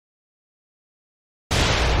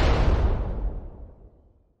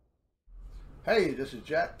Hey, this is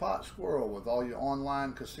JackpotSkwirl with all your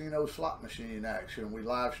online casino slot machine action. We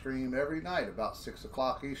live stream every night about 6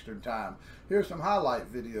 o'clock Eastern time. Here's some highlight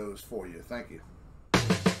videos for you. Thank you.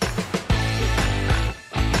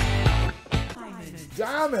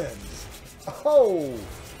 Diamonds! Oh!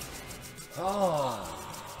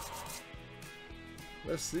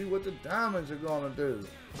 Let's see what the diamonds are going to do.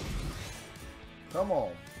 Come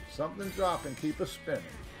on. Something dropping. Keep us spinning.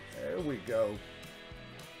 There we go.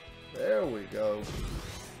 There we go.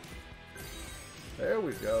 There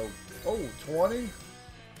we go. Oh, 20?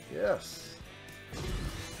 Yes.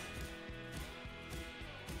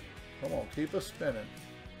 Come on, keep us spinning.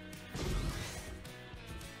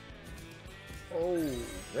 Oh,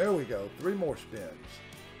 there we go. 3 more spins.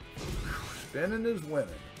 Spinning is winning.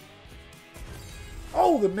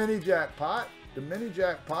 Oh, the mini jackpot. The mini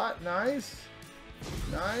jackpot. Nice.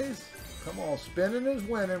 Nice. Come on, spinning is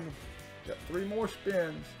winning. Got 3 more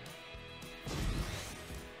spins.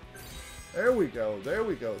 There we go. There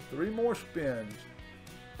we go. 3 more spins.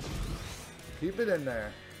 Keep it in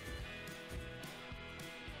there.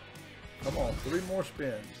 Come on. 3 more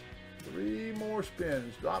spins. 3 more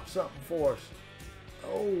spins. Drop something for us.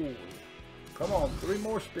 Oh. Come on. 3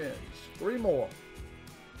 more spins. 3 more.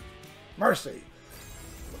 Mercy.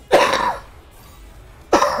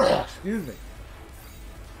 Excuse me.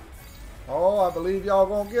 Oh, I believe y'all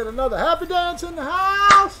gonna get another happy dance in the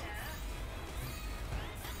house.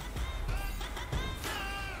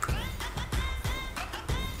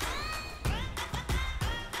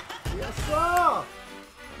 Yes, sir.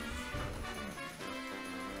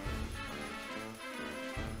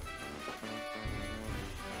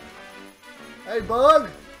 Hey, Bug.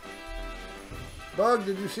 Bug,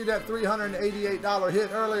 did you see that $388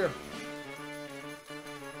 hit earlier?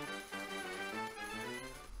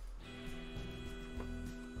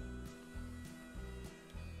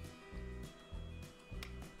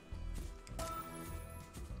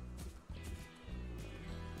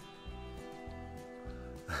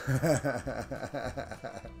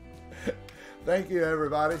 Thank you,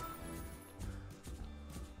 everybody.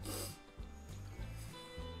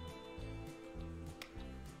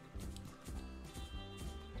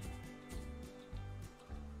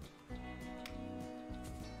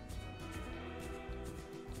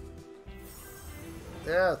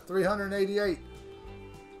 Yeah, 388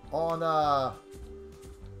 on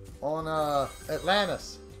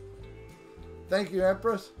Atlantis. Thank you,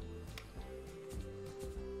 Empress.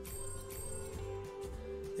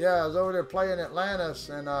 Yeah, I was over there playing Atlantis,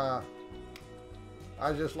 and I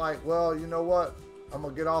was just like, well, you know what? I'm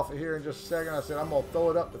going to get off of here in just a second. I said, I'm going to throw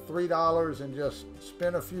it up to $3 and just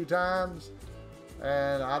spin a few times.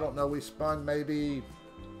 And I don't know, we spun maybe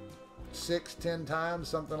 6-10 times,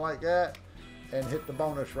 something like that, and hit the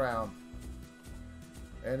bonus round.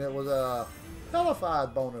 And it was a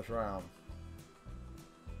hellified bonus round.